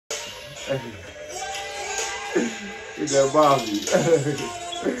Get that Bobby.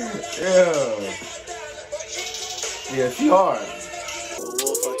 Yeah. Yeah, she hard.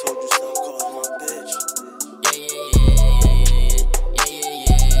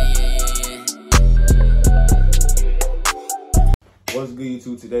 What's good,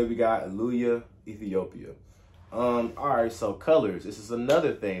 YouTube? Today we got Alewya, Ethiopia. All right, so colors. This is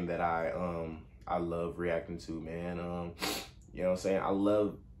another thing that I love reacting to, man. You know what I'm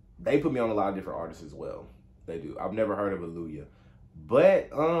saying? They put me on a lot of different artists as well. They do. I've never heard of Alewya. But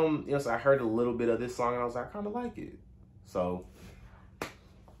you know, so I heard a little bit of this song and I was like, I kinda like it. So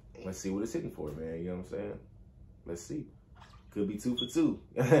let's see what it's hitting for, man. You know what I'm saying? Let's see. Could be 2 for 2.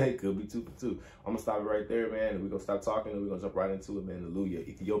 It could be 2 for 2. I'm gonna stop it right there, man. And we're gonna stop talking and we're gonna jump right into it, man. Alewya,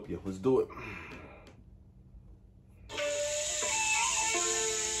 Ethiopia. Let's do it.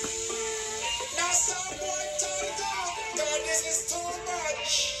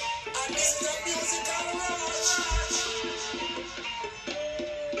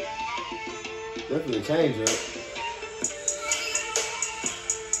 Definitely change it.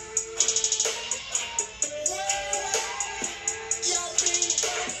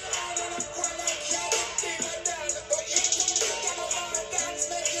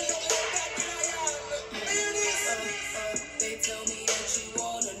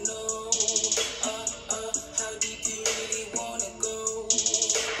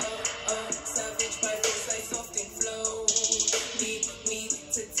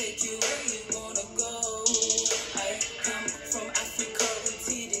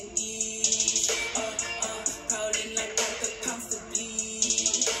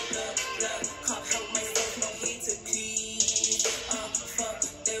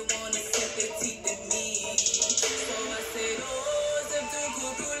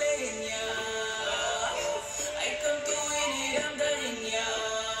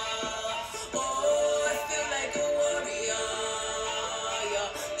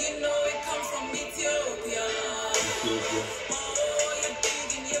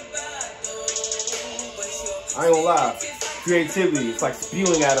 I ain't gonna lie, creativity, it's like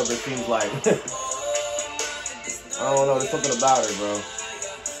spewing out of her, seems like. I don't know, there's something about her, bro.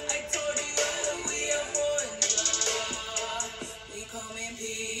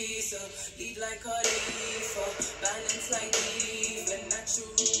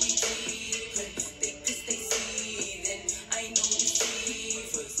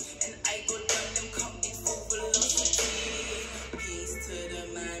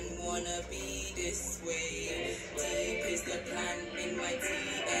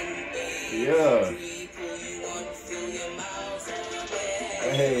 Yeah.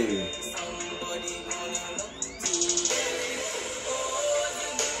 Hey.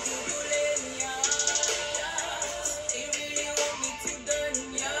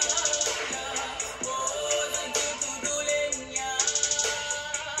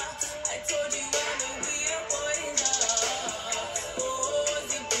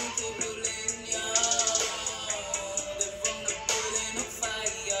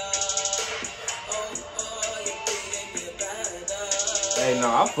 Hey, no,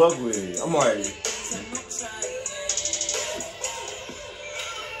 I fuck with it. I'm like,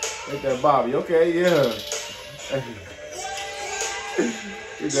 get that Bobby. Okay, yeah.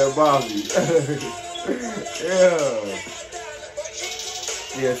 Get that Bobby. Yeah.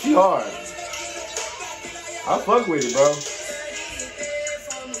 Yeah, she hard. I fuck with it, bro.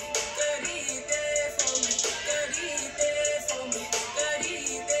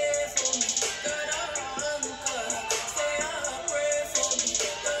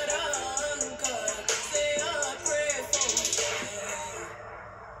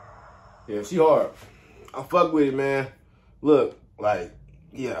 Yeah, she hard. I fuck with it, man. Look, like,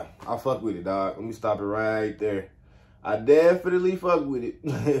 yeah, I fuck with it, dog. Let me stop it right there. I definitely fuck with it.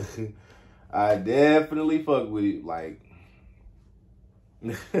 I definitely fuck with it. Like,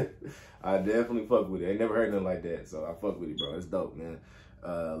 I definitely fuck with it. I ain't never heard nothing like that, so I fuck with it, bro. It's dope, man.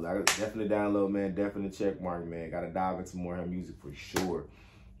 Like, definitely download, man. Definitely check mark, man. Gotta dive into more of her music for sure.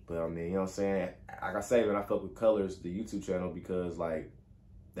 But I mean, you know what I'm saying? Like I say, man, I fuck with Colors, the YouTube channel, because like,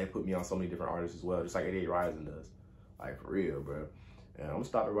 they put me on so many different artists as well, just like 88 Rising does. Like, for real, bro. And I'm gonna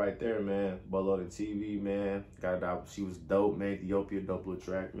stop it right there, man. Bolo the TV, man. She was dope, man. Ethiopia, dope little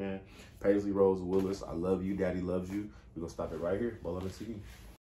track, man. Paisley Rose Willis, I love you, Daddy loves you. We're gonna stop it right here. Bolo the TV.